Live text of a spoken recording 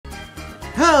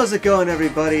How's it going,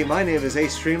 everybody? My name is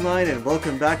Ace Streamline and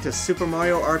welcome back to Super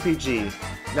Mario RPG.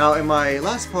 Now, in my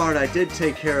last part, I did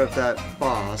take care of that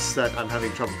boss that I'm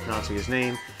having trouble pronouncing his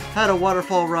name, had a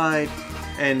waterfall ride,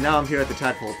 and now I'm here at the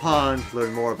Tadpole Pond to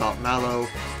learn more about Mallow.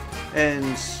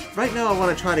 And right now I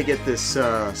want to try to get this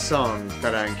song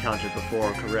that I encountered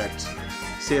before correct.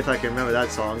 See if I can remember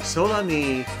that song. Sol La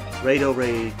Mi, Re Do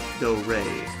Re Do Re.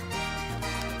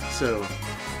 So,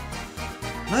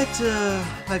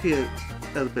 might be a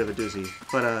little bit of a doozy,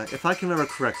 but if I can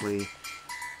remember correctly,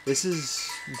 this is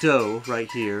Do right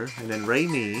here, and then Re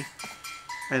Mi,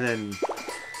 and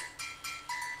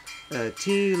then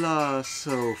Ti La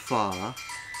So Fa.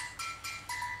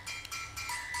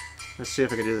 Let's see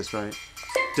if I can do this right.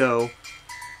 Do.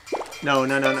 No.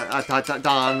 Man, I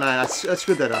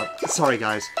screwed that up. Sorry,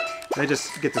 guys. Let me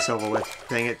just get this over with.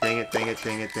 Dang it.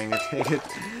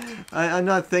 I'm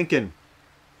not thinking.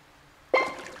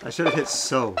 I should have hit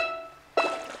So.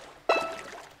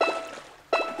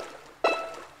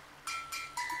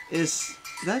 Is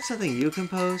that something you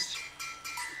composed?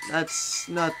 That's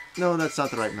not... No, that's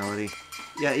not the right melody.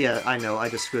 Yeah, I know. I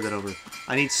just screwed that over.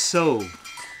 I need So.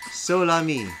 Sol La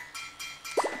Mi.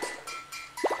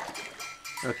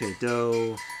 Okay,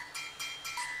 Do.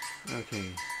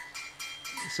 Okay.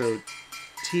 So,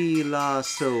 Ti La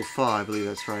So Fa, I believe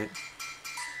that's right.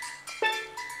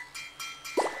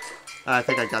 I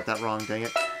think I got that wrong, dang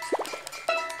it.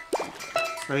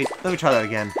 Let me try that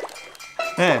again.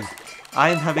 Man, I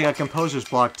am having a composer's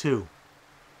block too.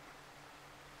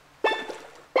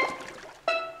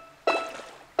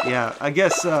 Yeah, I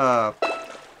guess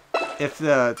if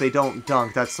they don't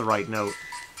dunk, that's the right note.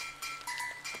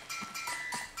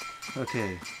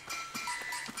 Okay,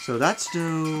 so that's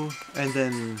Do, and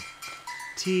then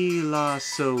Ti La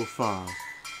So Fa.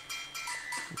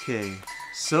 Okay,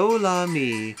 Sol La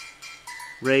Mi,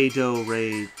 Re Do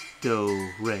Re Do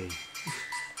Re.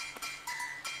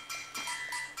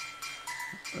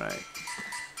 Right.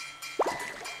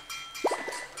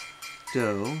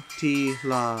 Do, Ti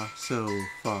La So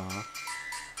Fa.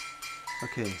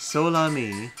 Okay, Sol La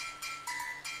Mi,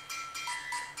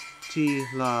 Ti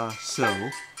La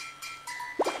So.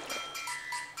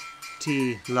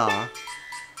 Ti La.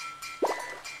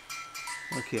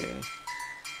 Okay.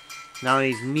 Now I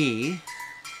need Mi.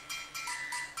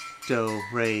 Do,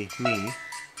 Re, Mi.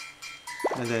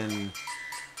 And then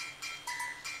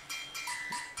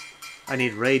I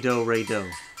need Re, Do, Re, Do.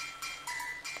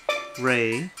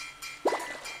 Re.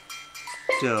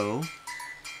 Do.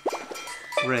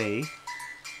 Re.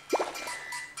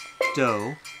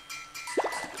 Do.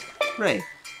 Re.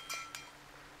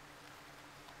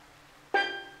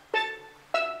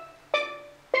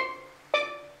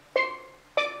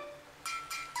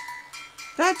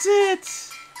 That's it!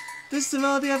 This is the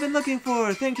melody I've been looking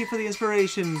for. Thank you for the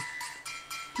inspiration.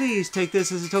 Please take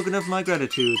this as a token of my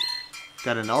gratitude.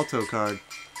 Got an alto card.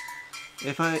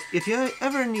 If you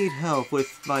ever need help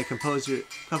with my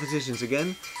compositions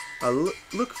again, I'll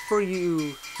look for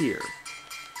you here.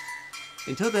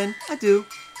 Until then, adieu.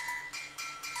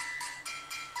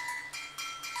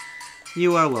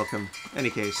 You are welcome.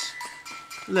 Any case,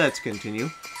 let's continue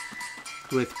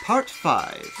with part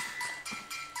 5.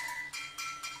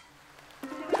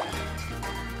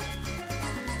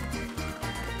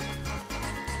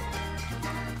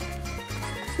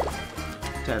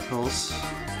 Tadpoles.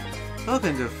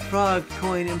 Welcome to Frog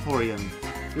Coin Emporium.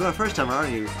 You are a first-timer,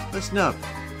 aren't you? Listen up.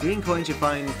 Green coins you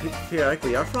find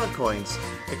periodically are frog coins.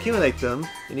 Accumulate them,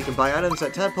 and you can buy items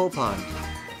at Tadpole Pond.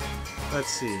 Let's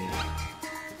see.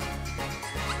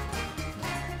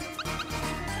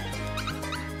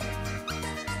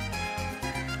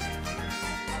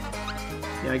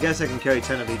 Yeah, I guess I can carry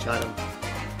 10 of each item.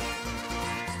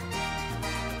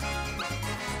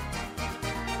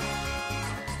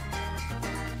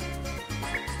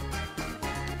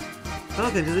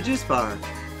 Welcome to the juice bar.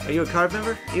 Are you a card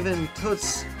member? Even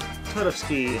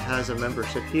Todovsky has a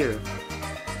membership here.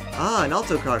 Ah, an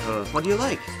alto card, huh? What do you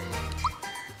like?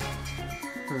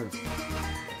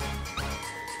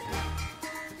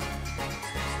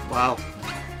 Wow.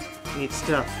 Neat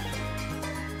stuff.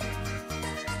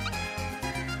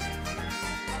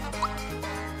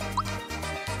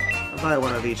 I'll buy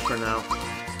one of each for now.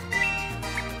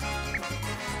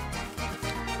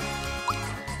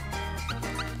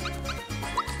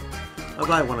 I'll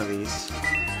buy one of these.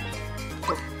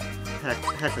 Oh,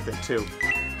 heck with it, too.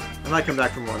 I might come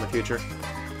back for more in the future.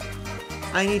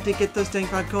 I need to get those dang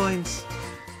frog coins!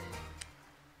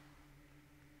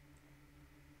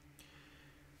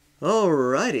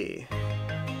 Alrighty.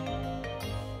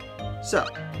 So.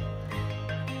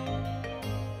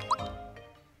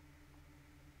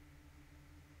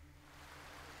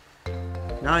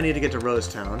 Now I need to get to Rose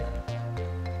Town.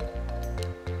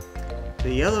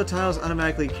 The yellow tiles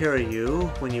automatically carry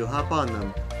you when you hop on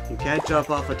them. You can't jump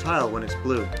off a tile when it's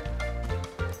blue.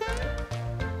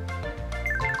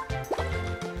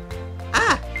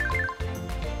 Ah!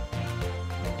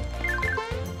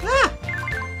 Ah!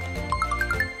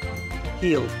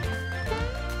 Healed.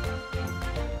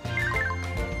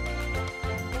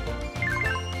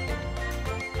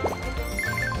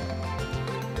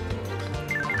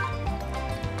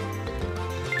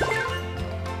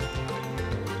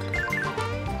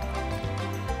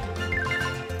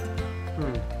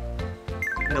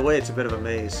 In a way, it's a bit of a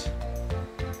maze.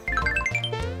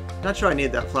 Not sure I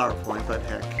need that flower point, but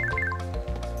heck.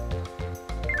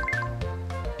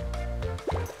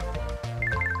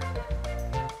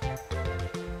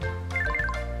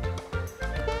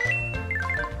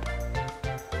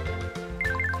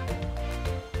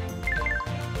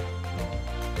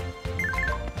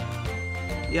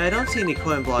 Yeah, I don't see any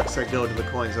coin blocks that go to the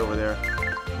coins over there.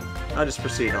 I'll just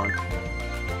proceed on.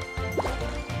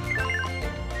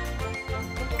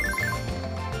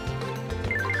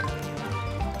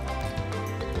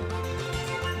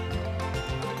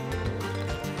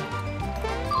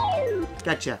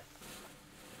 Gotcha.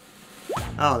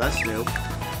 Oh, that's new.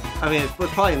 I mean, it was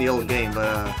probably in the old game,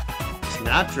 but,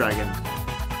 Snapdragon.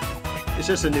 It's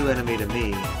just a new enemy to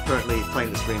me, currently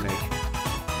playing this remake.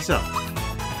 So.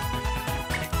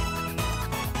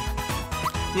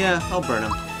 Yeah, I'll burn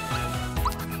him.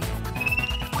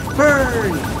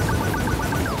 Burn!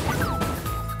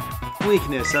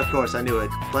 Weakness, of course, I knew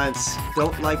it. Plants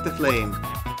don't like the flame.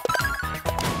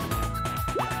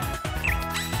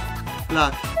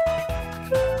 Block.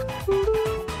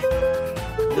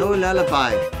 No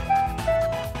lullaby.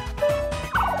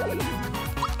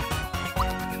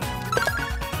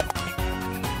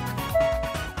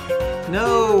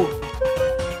 No!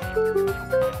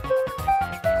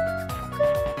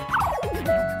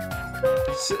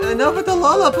 Enough with the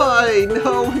lullaby!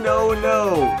 No, no,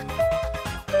 no!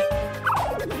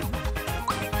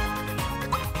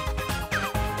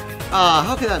 Ah,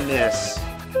 how can I miss?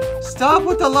 Stop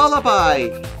with the lullaby!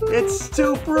 It's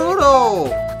too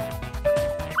brutal!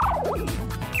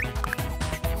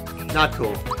 Not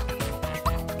cool.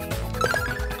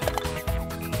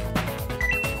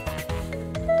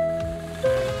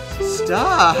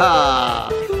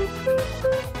 Stop!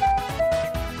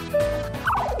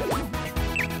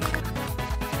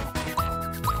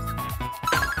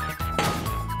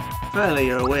 Finally,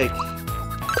 you're awake.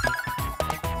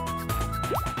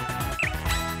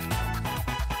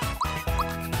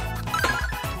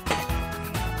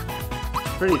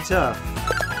 Pretty tough.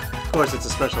 Of course, it's a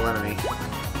special enemy.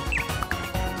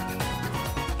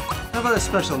 How about a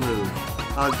special move?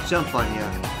 I'll jump on you.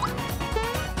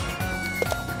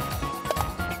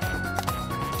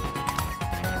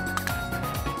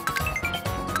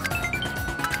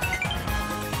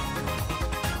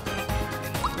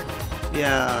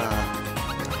 Yeah.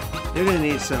 You're gonna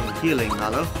need some healing,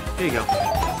 Mallow. Here you go.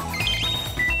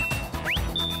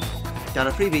 Got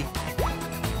a freebie.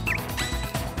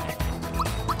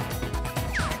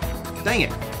 Dang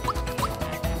it.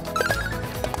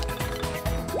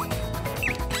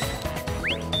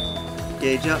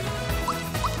 Gauge up.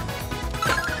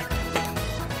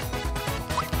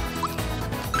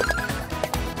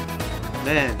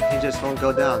 Man, he just won't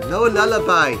go down. No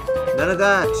lullaby! None of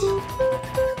that!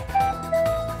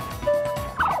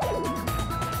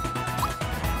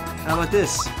 How about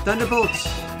this? Thunderbolts!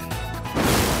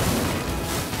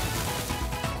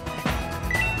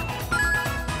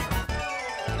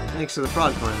 Thanks for the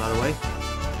frog coin, by the way.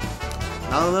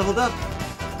 Now leveled up!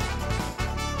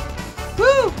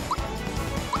 Woo!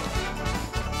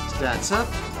 Stats up,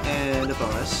 and a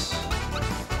bonus.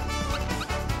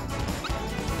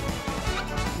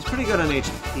 He's pretty good on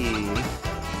HP.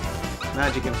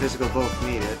 Magic and physical both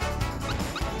need it.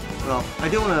 Well, I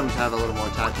do want him to have a little more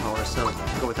attack power, so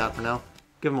I'll go with that for now.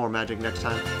 Give him more magic next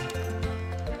time.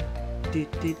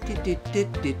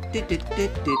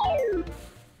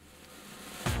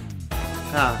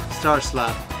 Ah, Star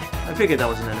Slap. I figured that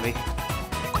was an enemy.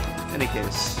 Any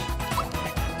case.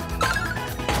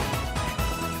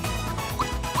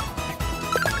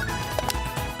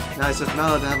 Nice of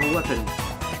Mallow to have a weapon.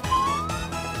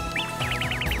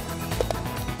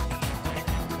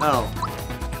 Oh.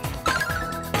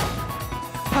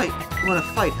 Fight! You wanna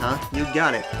fight, huh? You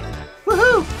got it.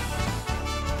 Woohoo!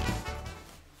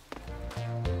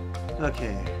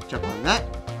 Okay, jump on that.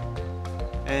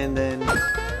 And then...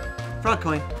 frog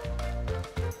coin.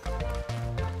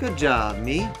 Good job,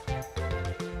 me.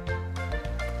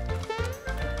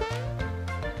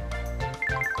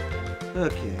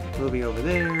 Okay, moving over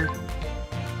there.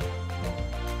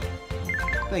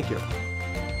 Thank you.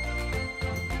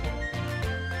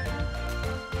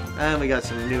 And we got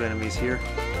some new enemies here.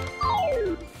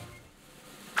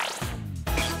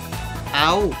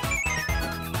 Ow!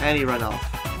 And he run off.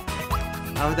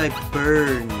 How would I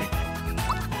burn?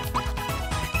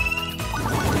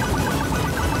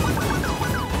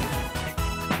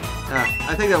 Ah,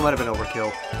 I think that might have been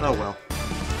overkill. Oh well.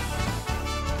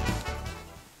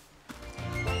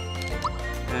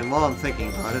 And while I'm thinking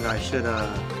about it, I should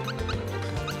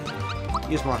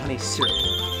use more honey syrup.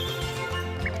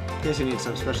 In case you need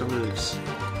some special moves.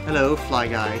 Hello, fly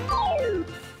guy.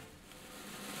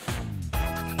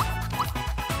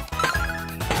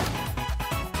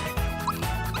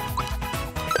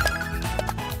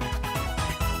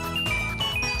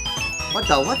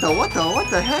 What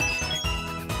the heck?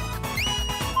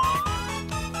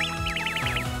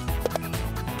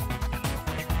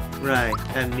 Right,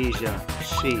 amnesia.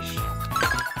 Sheesh.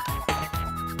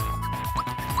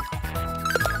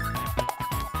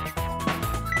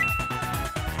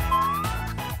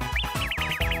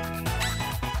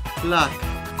 Luck.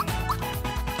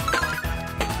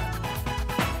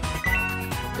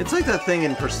 It's like that thing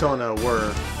in Persona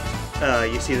where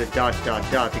you see the ...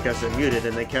 because they're muted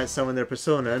and they can't summon their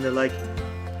persona, and they're like,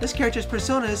 this character's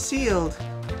persona is sealed.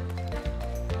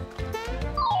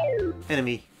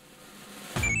 Enemy.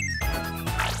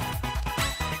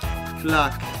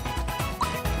 Block.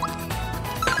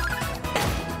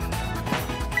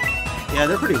 Yeah,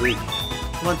 they're pretty weak.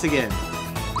 Once again.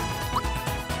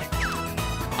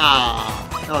 Ah,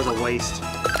 that was a waste.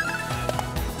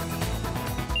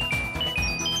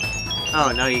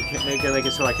 Oh, now you can't make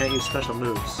it so I can't use special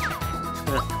moves.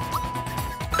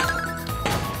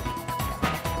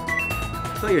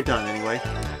 So you're done anyway.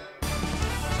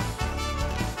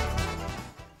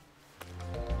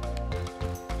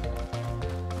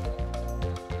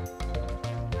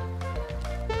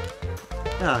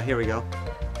 Ah, here we go.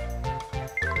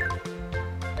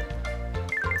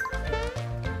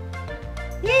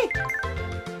 Yee!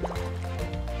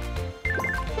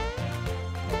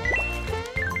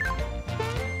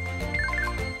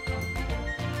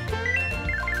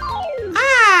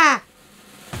 Ah!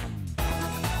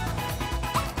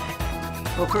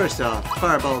 Well, first off,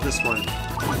 fireball this one.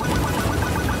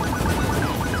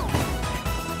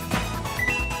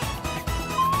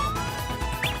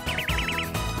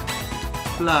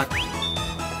 Block.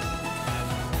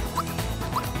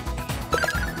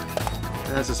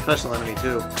 That's a special enemy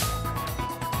too.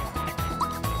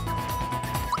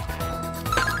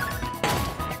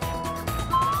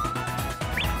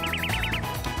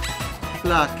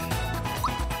 Block.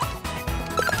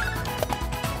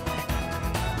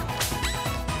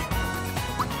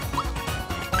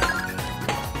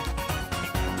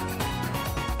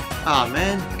 Aw,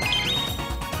 man.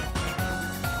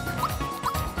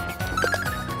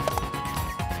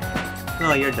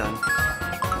 Oh, you're done.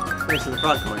 Thanks to the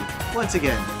frog coin. Once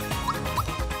again.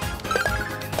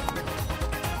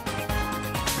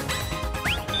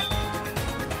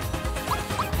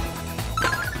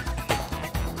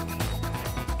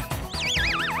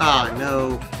 Ah,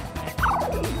 no.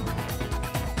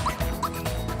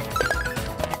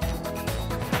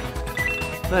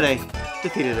 But hey,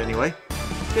 defeated anyway.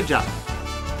 Good job.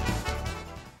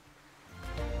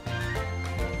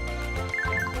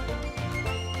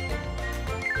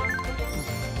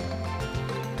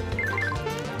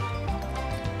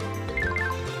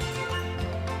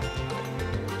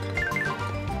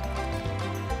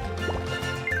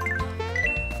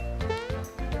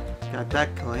 Got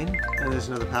that coin, and there's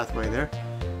another pathway there.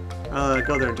 I'll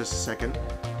go there in just a second.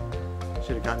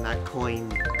 Should have gotten that coin.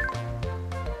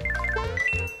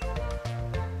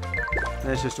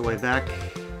 That's just a way back.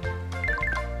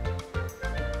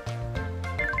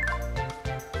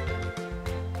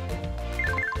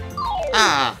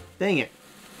 Ah! Dang it!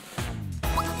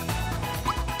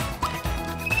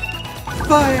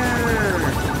 Fire!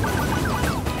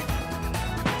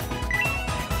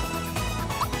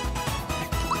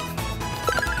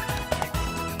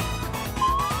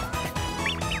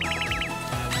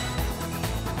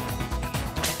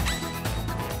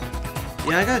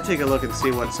 Yeah, I gotta take a look and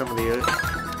see what some of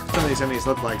these enemies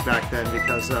look like back then,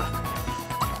 because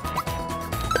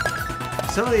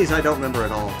some of these I don't remember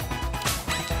at all.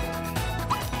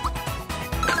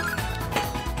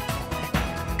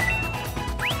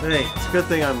 But hey, it's a good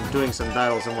thing I'm doing some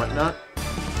battles and whatnot.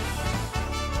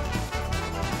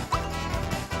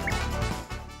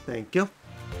 Thank you.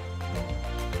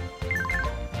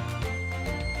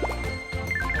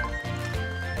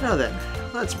 Now then,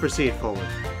 let's proceed forward.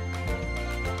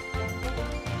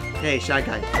 Hey, Shy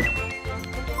Guy.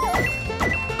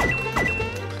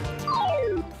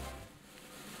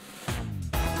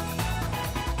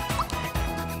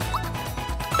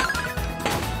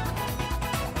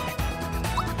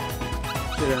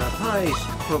 Should probably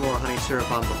put more honey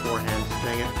syrup on beforehand.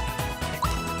 Dang it.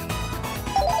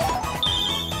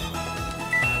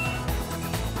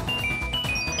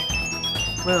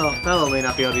 Well, Mallow may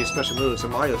not be able to use special moves, so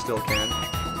Mario still can.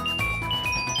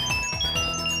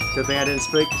 Good thing I didn't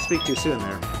speak too soon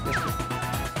there.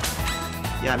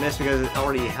 Yeah, I missed because it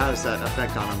already has that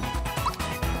effect on him.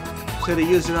 Should have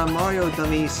used it on Mario,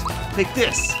 dummies. Take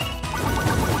this!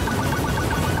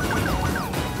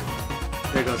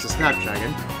 There goes the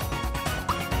Snapdragon.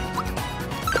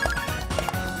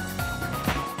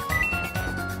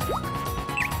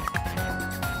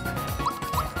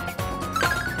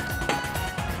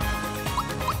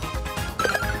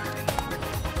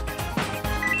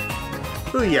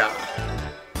 Booyah!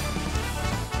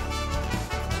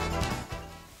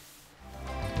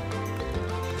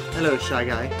 Hello, Shy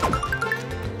Guy.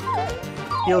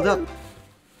 Healed up.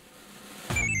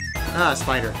 Ah,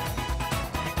 spider.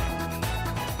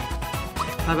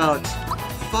 How about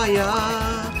fire?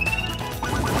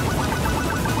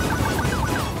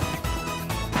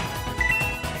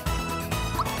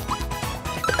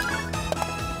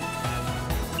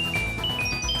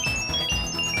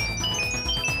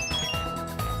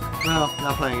 Well,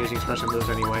 not planning on using special moves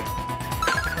anyway.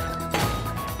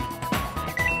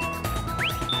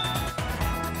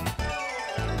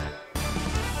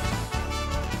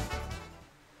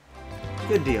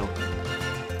 Good deal.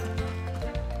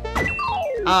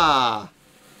 Ah!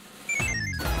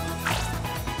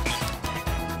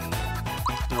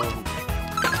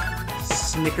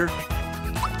 Snicker.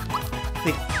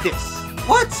 Take this.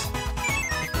 What?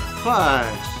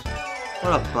 Fudge.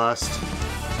 What a bust.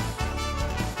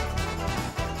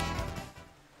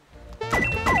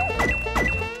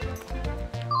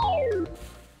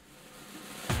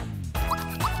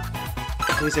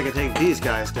 At least I can take these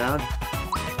guys down.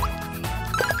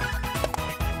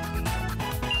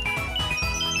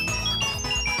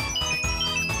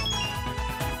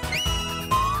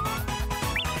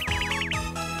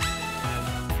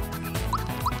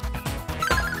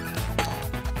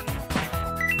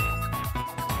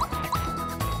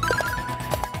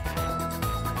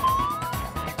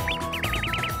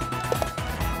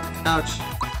 Ouch.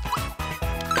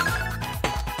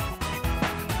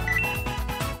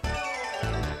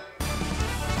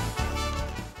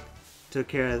 Took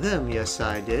care of them, yes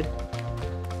I did.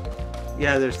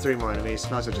 Yeah, there's 3 more enemies.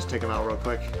 Might as well just take them out real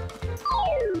quick.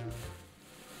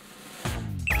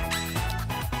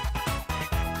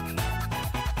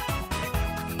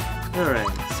 Alright.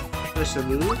 Special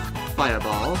move.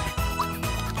 Fireball.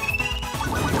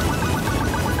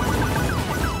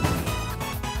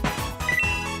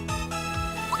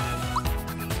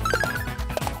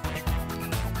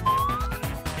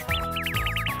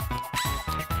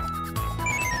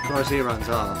 Of course, he runs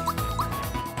off.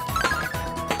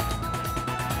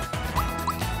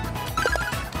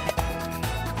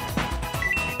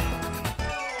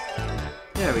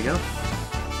 There we go.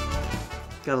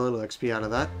 Got a little XP out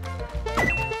of that.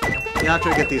 Yeah, after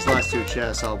I get these last 2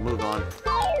 chests, I'll move on.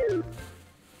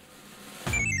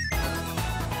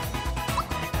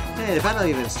 Hey, the battle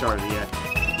even started yet.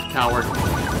 Coward.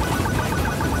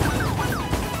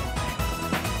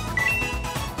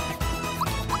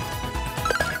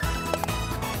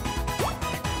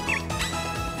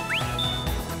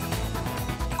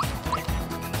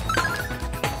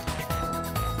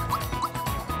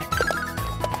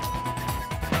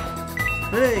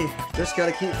 Hey, just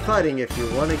gotta keep fighting if you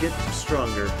want to get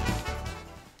stronger.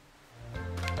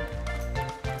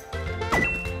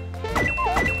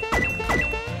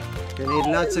 You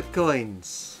need lots of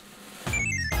coins.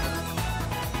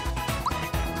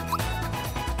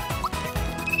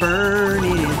 Burn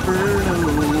it,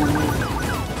 burno.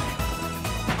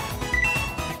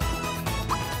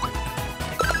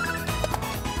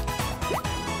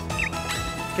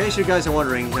 In case you guys are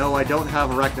wondering, no, I don't have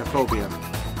arachnophobia.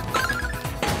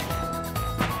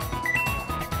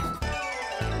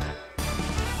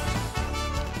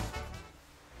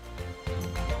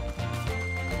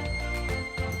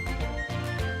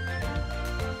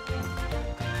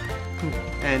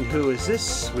 And who is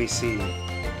this we see?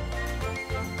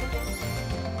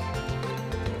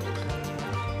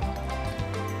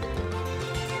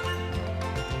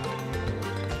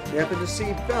 We happen to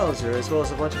see Bowser as well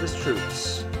as a bunch of his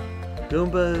troops.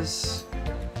 Goombas,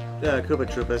 Koopa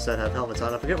Troopas that have helmets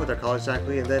on, I forget what they're called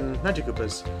exactly, and then Magic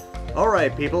Koopas.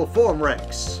 Alright people, form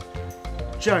ranks.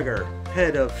 Jagger,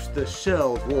 head of the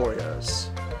Shelled Warriors.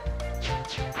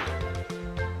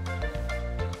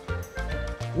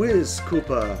 Wiz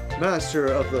Koopa, master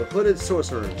of the hooded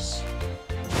sorcerers.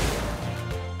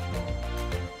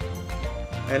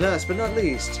 And last but not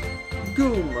least,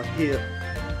 Goomheidel.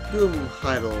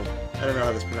 I don't know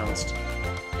how that's pronounced.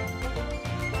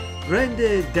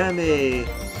 Grande Dame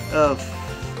of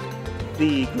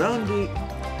the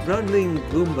Groundling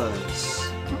Goombas.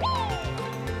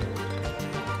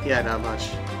 Yeah, not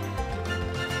much.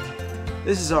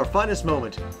 This is our finest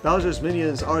moment. Bowser's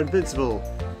minions are invincible.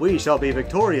 We shall be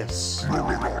victorious.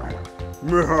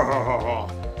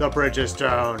 The bridge is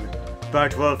down,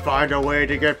 but we'll find a way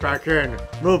to get back in.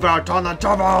 Move out on the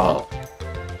double!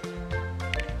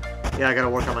 Yeah, I gotta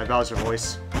work on my Bowser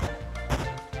voice.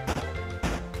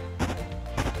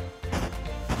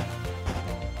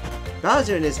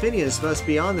 Bowser and his minions must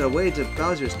be on their way to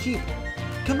Bowser's Keep.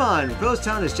 Come on, Rose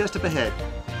Town is just up ahead.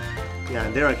 Yeah,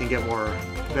 and there I can get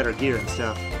better gear and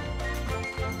stuff.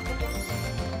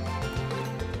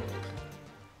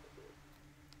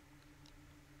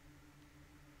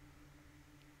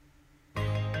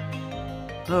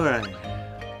 Alright.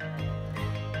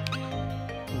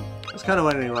 I was kind of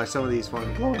wondering why some of these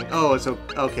weren't glowing. Oh, it's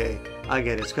okay. I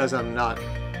get it. It's because I'm not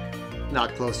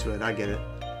close to it. I get it.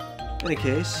 In any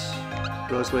case,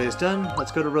 Roseway is done.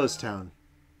 Let's go to Rose Town.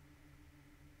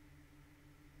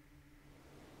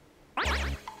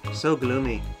 So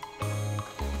gloomy.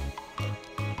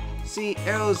 See,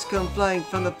 arrows come flying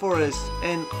from the forest,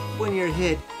 and when you're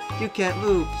hit, you can't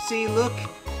move. See, look!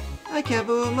 I can't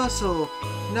move a muscle.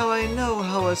 Now I know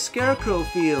how a scarecrow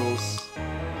feels.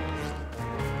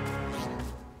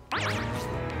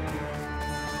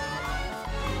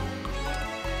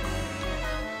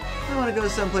 I want to go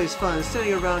someplace fun.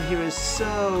 Standing around here is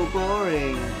so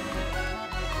boring.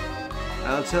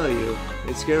 I'll tell you,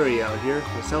 it's scary out here,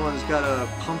 but someone's gotta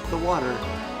pump the water.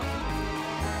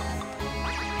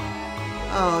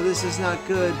 Oh, this is not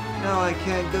good. Now I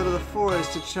can't go to the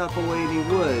forest to chop away any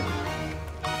wood.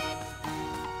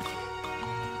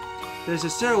 There's a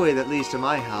stairway that leads to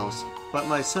my house, but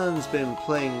my son's been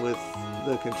playing with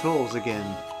the controls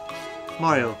again.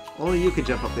 Mario, only you can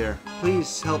jump up there.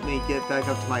 Please help me get back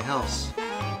up to my house.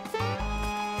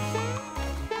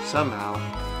 Somehow.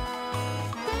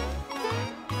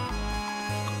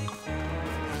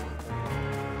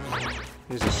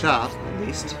 Here's a shop, at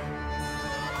least.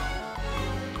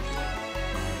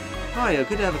 Mario,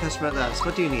 good to have a customer at last.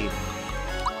 What do you need?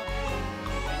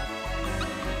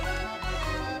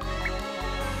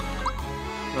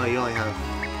 Well, you only have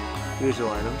usual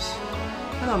items.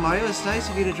 Hello, Mario. It's nice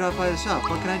of you to drop by the shop.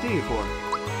 What can I do you for?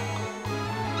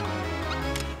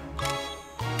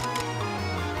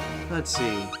 Let's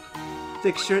see.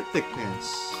 Thick shirt, thick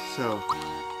pants. So,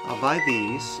 I'll buy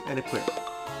these and equip.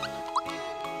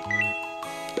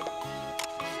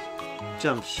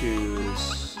 Jump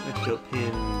shoes. Antidote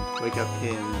pin. Wake up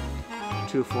pin.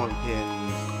 True form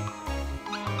pin.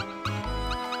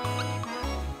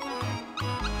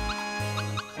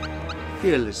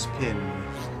 Fearless pin.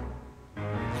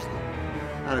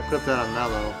 I'd equip that on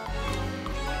Mallow.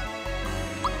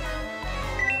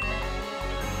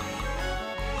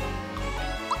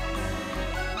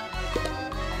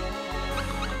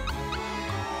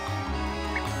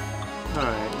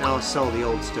 Alright, now I'll sell the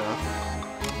old stuff.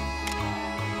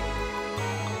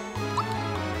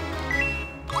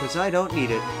 Because I don't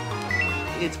need it.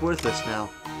 It's worthless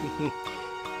now.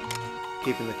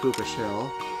 Keeping the Koopa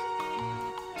shell.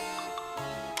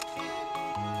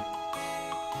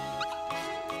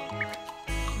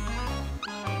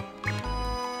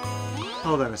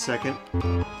 Hold on a second.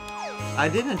 I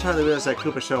didn't entirely realize that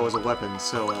Koopa shell was a weapon,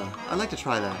 so I'd like to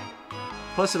try that.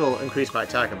 Plus it'll increase my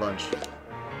attack a bunch.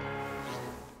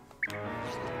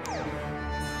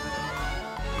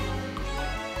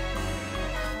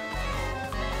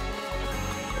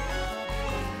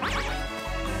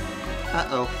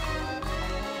 Uh-oh.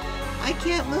 I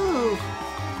can't move!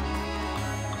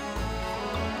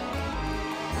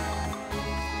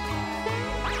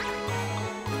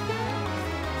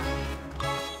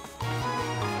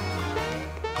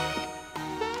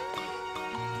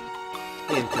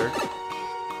 Enter.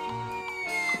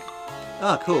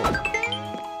 Ah, cool.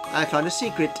 I found a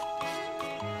secret.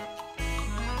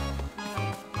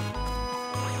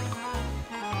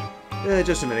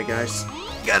 Just a minute, guys.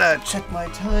 Gotta check my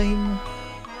time.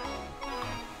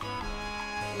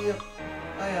 Yep.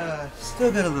 I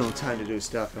still got a little time to do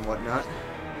stuff and whatnot.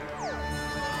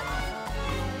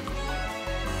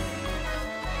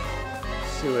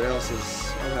 See what else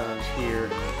is around here.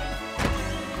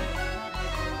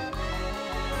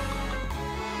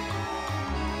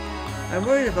 I'm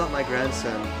worried about my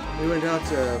grandson. We went out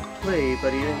to play,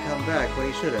 but he didn't come back when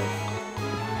he should have.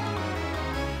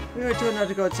 We were told not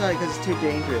to go outside because it's too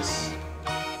dangerous.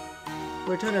 We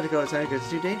were told not to go outside because it's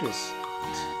too dangerous.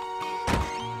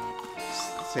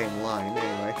 Same line,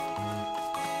 anyway.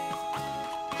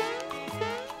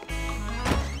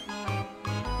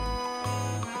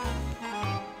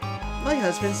 My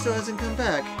husband still hasn't come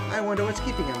back. I wonder what's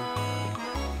keeping him.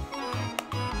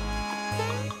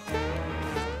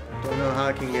 Don't know how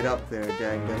I can get up there,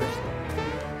 dangnabbit.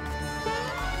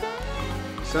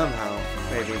 Somehow,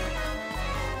 maybe.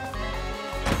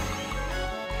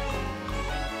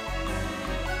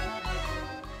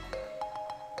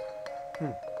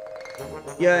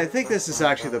 Yeah, I think this is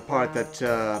actually the part that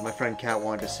my friend Kat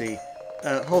wanted to see.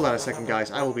 Hold on a second, guys.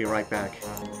 I will be right back.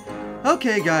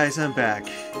 Okay, guys, I'm back.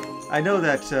 I know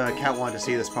that Kat wanted to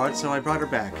see this part, so I brought her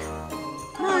back.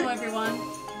 Hello, everyone.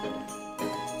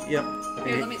 Yep.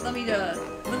 Here, let me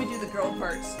do the girl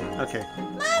parts. Okay.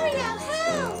 Mario,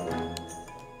 help!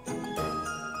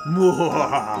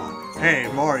 Hey,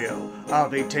 Mario. I'll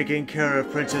be taking care of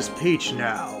Princess Peach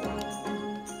now.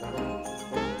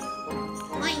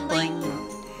 Boing, boing.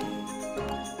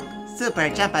 Super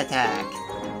jump attack.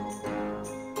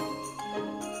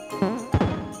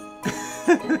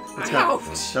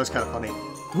 Ouch! That was kind of funny.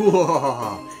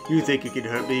 Whoa, you think you can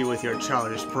hurt me with your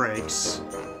childish pranks?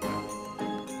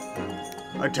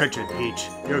 Attention, Peach.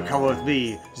 You're coming with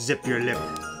me. Zip your lip.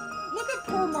 Look at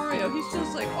poor Mario. He's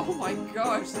just like, oh my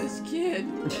gosh, this kid.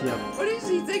 Yep. What does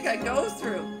he think I go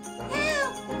through?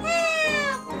 Help!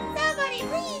 Help! Somebody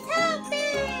please help me!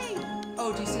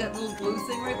 Oh, do you see that little blue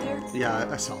thing right there? Yeah,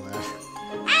 I saw that.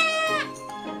 Ah!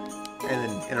 And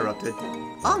then interrupted.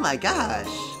 Oh my gosh!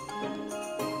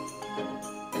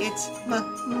 It's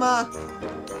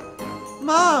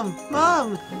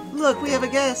Mom! Look, we have a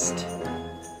guest!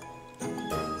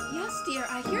 Yes, dear,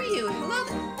 I hear you. Hello.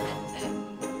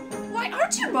 Why,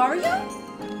 aren't you Mario?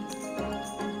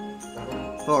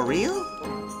 For real?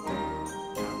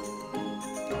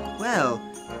 Well,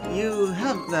 you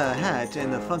have the hat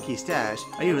and the funky stash.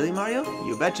 Are you really Mario?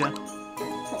 You betcha.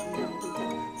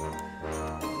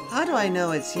 How do I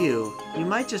know it's you? You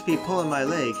might just be pulling my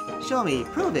leg. Show me,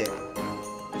 prove it.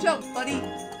 Jump, buddy.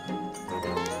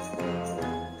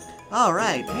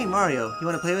 Alright, hey Mario, you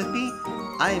wanna play with me?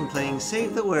 I am playing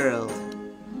Save the World.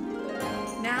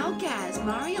 Now, Gaz,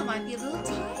 Mario might be a little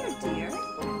tired, dear.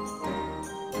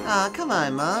 Aw, come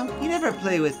on, Mom. You never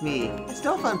play with me. It's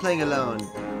no fun playing alone.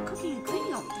 Cooking and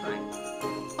cleaning all the time.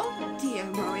 Oh, dear,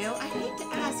 Mario, I hate to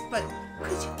ask, but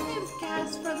could you play with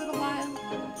Gaz for a little while?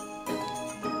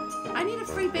 I need a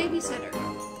free babysitter.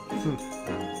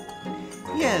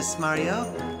 Yes, Mario.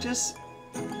 Just...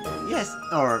 Yes.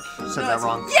 Or said that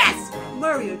wrong. Yes!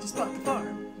 Mario just bought the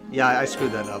farm. Yeah, I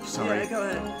screwed that up. Sorry. Yeah, go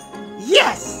ahead.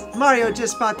 Yes! Mario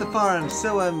just bought the farm,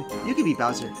 so, you can be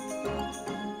Bowser.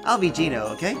 I'll be Gino,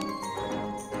 okay?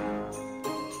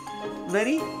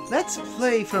 Ready? Let's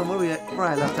play from where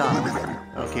I left off.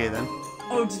 Okay, then.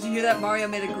 Oh, did you hear that? Mario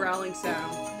made a growling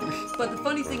sound. But the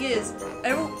funny thing is,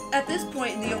 at this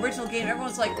point in the original game,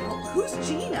 everyone's like, well, who's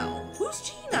Gino? Who's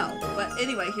Gino? But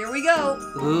anyway, here we go.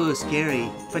 Ooh, scary.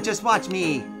 But just watch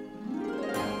me.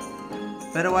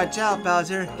 Better watch out,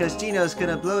 Bowser, because Gino's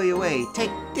gonna blow you away.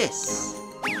 Take this.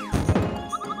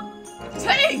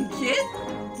 Dang, kid!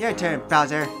 Your turn,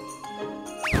 Bowser.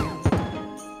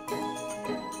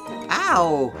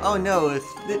 Ow! Oh no, if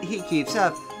he keeps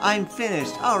up, I'm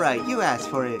finished. Alright, you asked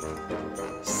for it.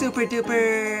 Super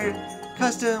duper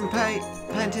custom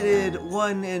patented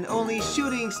one and only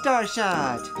shooting star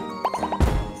shot.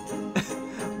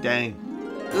 Dang.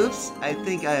 Oops, I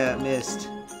think I missed.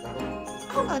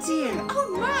 Oh dear!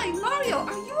 Oh my, Mario,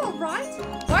 are you alright?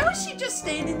 Why was she just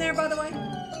standing there, by the way?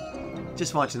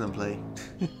 Just watching them play.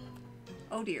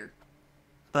 Oh dear.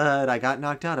 But I got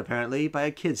knocked out, apparently, by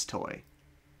a kid's toy.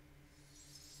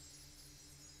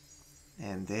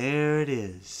 And there it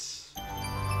is.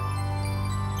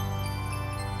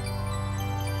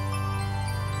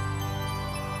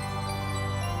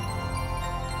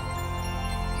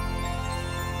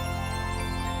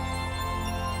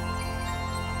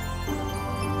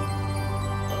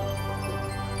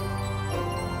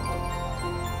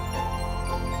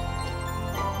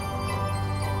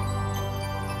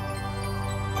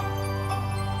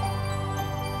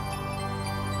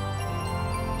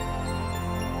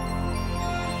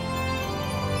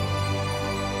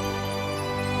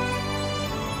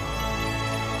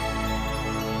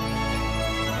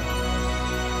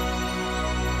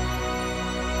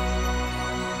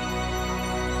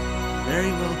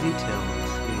 Very well detailed,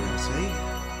 may I say.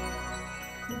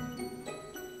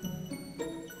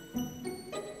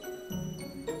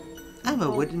 I'm a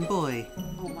wooden boy.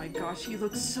 Oh my gosh, he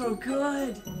looks so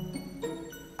good.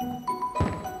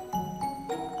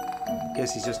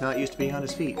 Guess he's just not used to being on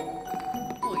his feet.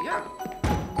 Well, yeah.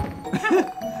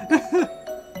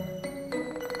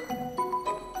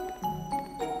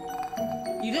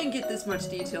 You didn't get this much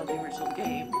detail in the original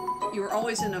game. You were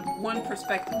always in one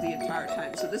perspective the entire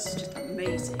time, so this is just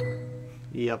amazing.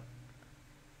 Yep.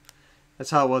 That's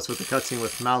how it was with the cutscene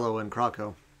with Mallow and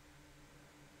Croco.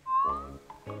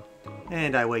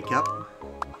 And I wake up.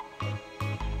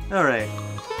 Alright.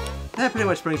 That pretty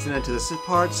much brings an end to this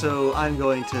part, so I'm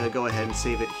going to go ahead and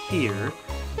save it here.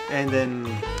 And then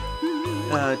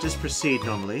just proceed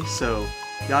normally. So,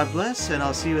 God bless, and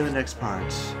I'll see you in the next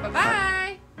part.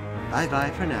 Bye-bye!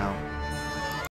 Bye-bye for now.